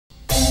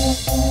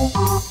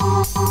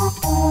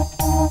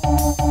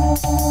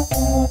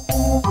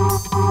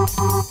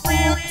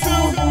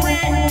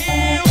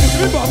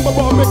Bamba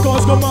bomb, make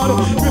us go mad.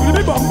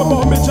 Bibbidi bamba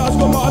bomb, make us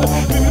go mad.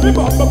 Bibbidi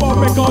bamba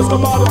bomb, make us go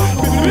mad.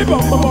 Bibbidi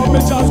bamba bomb,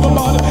 make us go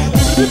mad.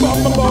 Bibbidi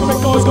bamba bomb,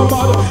 make us go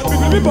mad.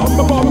 Bibbidi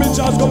bamba bomb, make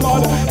us go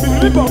mad.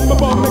 Bibbidi bamba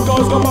bomb, make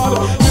us go mad.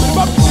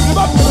 Bibbidi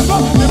bamba, bibbidi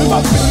bamba, bibbidi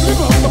bamba, bibbidi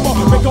bamba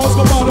bomb, make us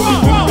go mad.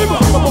 Bibbidi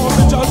bamba bomb,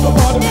 make us go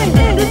mad.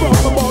 Bibbidi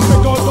bamba bomb,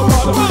 make us go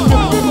mad. Bibbidi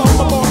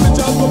bamba bomb, make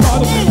us go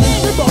mad.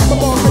 Bibbidi bamba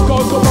bomb, make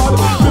us go mad.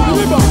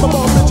 Bibbidi bamba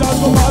bomb, make us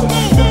go mad.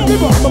 Bibbidi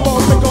bamba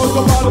bomb, make us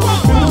go mad.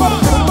 Bibbidi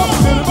bamba,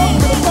 bibbidi bamba.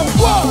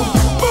 One,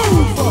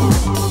 move,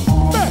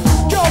 make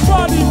your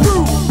body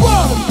groove.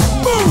 One,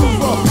 move,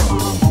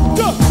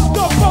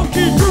 the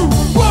funky groove.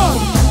 One,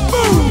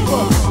 move,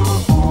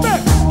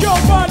 make your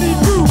body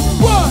groove.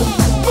 One,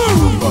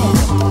 move,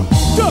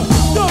 the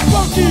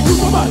funky groove.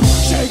 Come on,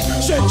 shake,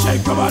 shake,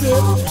 shake your body,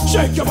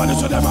 shake your body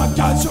so them man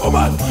can see.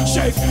 Woman,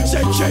 shake,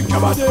 shake, shake your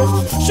body,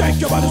 shake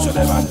your body so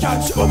them man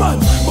can see. Woman,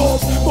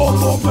 move, move,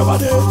 move your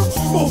body,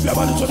 move your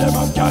body so them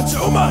man can see.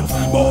 Woman,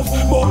 move,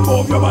 move,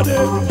 move your body,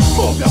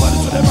 move your body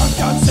so them man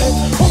can see.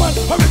 Woman,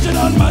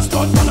 original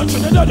mascot, man a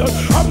Trinidad.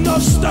 I'm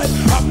not style,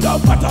 I'm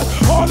not pattern.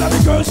 All of the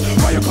girls,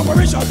 why you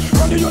cooperation?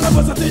 From the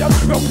university and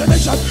round the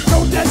nation.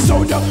 Now they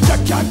sound you,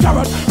 Jack and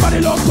Carrot. Body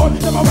look good,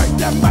 never wake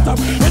them bottom.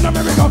 In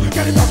America,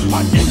 get it up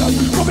and England.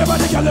 Move your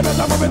body, girl,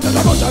 better move it to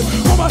the motion.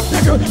 Woman,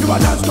 nigga, you a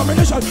dance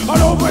combination.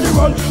 All over the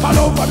world, all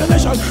over the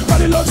nation.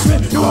 Body looks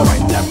sweet, you a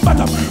wake them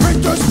bottom.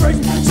 Ring to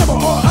spring, summer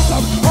or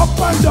atom. Up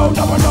and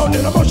down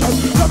in the motion.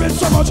 Love it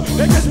so much,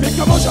 it gives me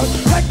commotion.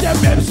 Like them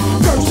babes,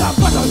 girls are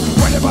pattern.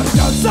 When the body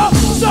dance up,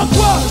 suck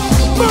one,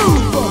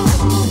 move.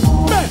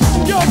 Make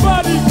your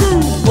body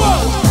groove.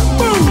 One,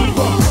 move.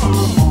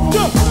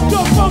 The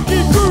funky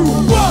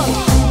groove. One,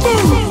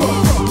 move.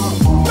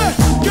 Make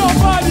your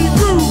body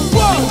groove.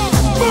 One,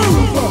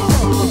 move.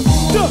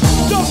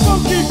 The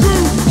funky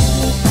groove.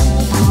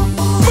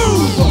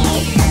 Move.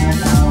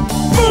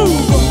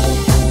 Move.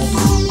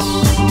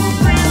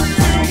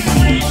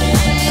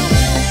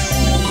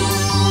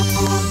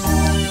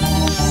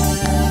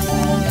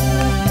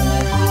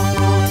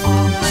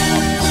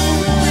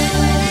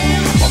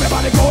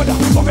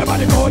 Move your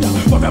body good,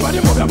 move your body,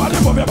 move your body,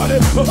 move your body,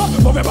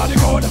 move your body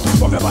good,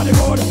 move your body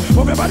good,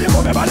 move your body,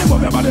 move your body,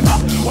 move your body.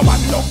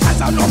 Woman look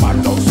nice and no man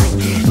look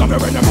sweet. Love you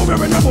when you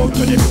move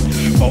to the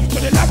beat, move to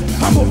the left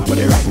and move to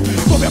the right.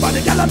 Move your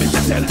body, girl, and make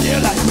you tell the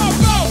life.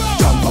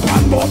 Jump up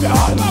and move your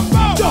hand,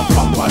 jump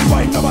up and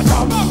wind over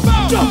top,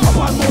 jump up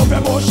and move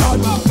your motion,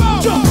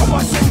 jump up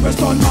and sing for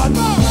stuntman.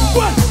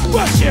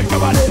 Well, shake your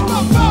body,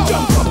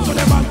 jump up so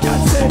the man can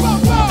say.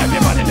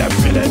 Everybody them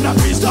feeling that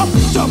peace up,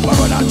 jump up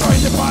and join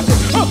the party.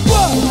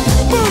 One,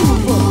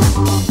 move,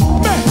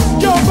 make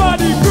your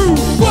body groove.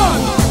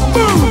 One,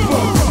 move,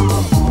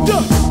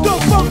 the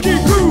funky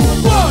groove.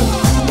 One,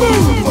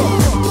 move,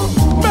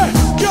 make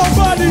your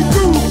body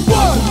groove.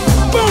 One,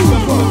 move,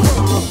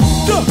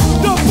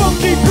 the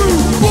funky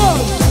groove.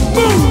 One,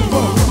 move,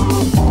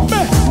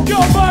 make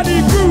your body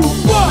groove.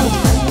 One,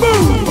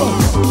 move,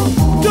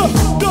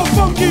 the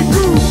funky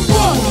groove.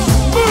 One,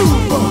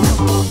 move,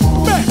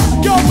 make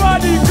your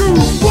body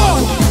groove.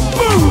 One,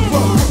 move,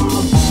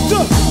 the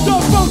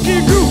funky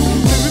groove.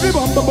 Bibbidi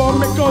bamba bomb,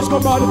 make us go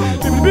mad.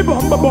 Bibbidi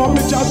bamba bomb,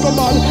 make us go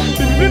mad.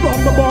 Bibbidi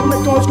bamba bomb,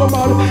 make us go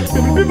mad.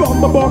 Bibbidi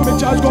bamba bomb,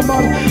 make us go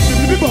mad.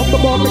 Bibbidi bamba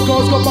bomb, make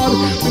us go mad.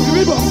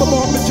 Bibbidi bamba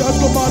bomb, make us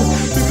go mad.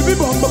 Bibbidi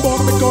bamba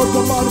bomb, make us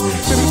go mad.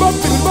 Bibbidi bop,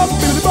 bibbidi bop,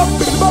 bibbidi bop,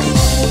 bibbidi bop.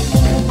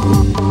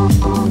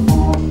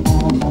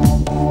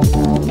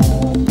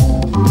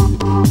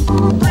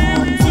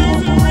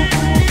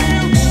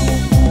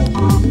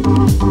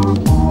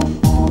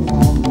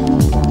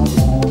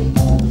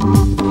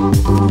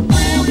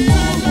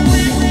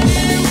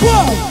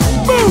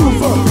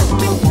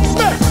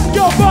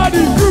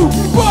 Body groove,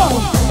 one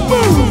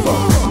move.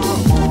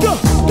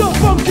 The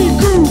funky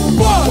groove,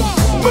 one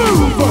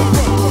move.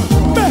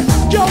 Make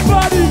your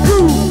body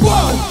groove,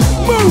 one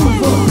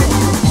move.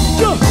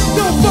 The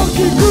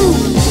funky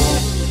groove.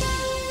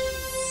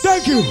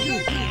 Thank you.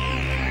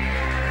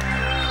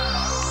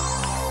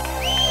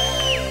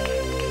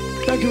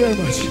 Thank you very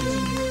much.